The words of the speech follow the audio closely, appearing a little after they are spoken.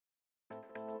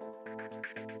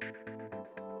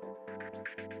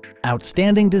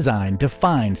Outstanding design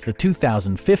defines the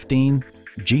 2015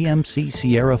 GMC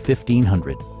Sierra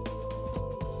 1500.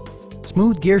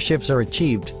 Smooth gear shifts are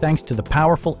achieved thanks to the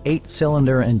powerful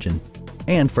 8-cylinder engine.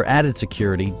 And for added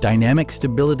security, dynamic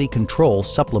stability control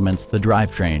supplements the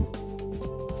drivetrain.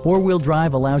 Four-wheel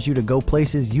drive allows you to go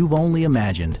places you've only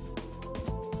imagined.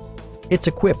 It's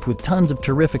equipped with tons of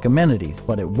terrific amenities,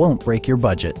 but it won't break your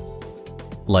budget.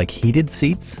 Like heated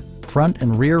seats, front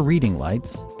and rear reading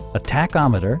lights, a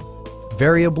tachometer,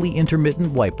 variably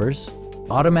intermittent wipers,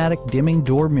 automatic dimming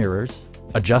door mirrors,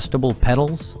 adjustable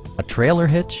pedals, a trailer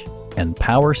hitch, and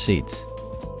power seats.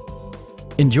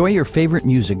 Enjoy your favorite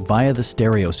music via the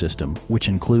stereo system, which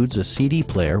includes a CD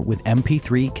player with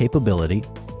MP3 capability,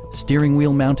 steering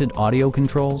wheel mounted audio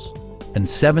controls, and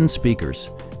 7 speakers,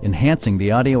 enhancing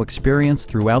the audio experience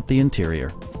throughout the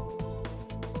interior.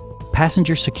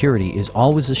 Passenger security is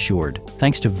always assured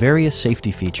thanks to various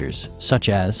safety features such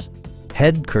as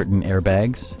head curtain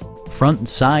airbags, front and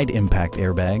side impact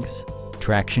airbags,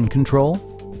 traction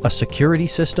control, a security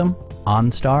system,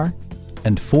 OnStar,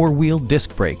 and 4-wheel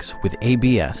disc brakes with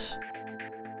ABS.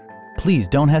 Please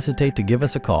don't hesitate to give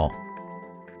us a call.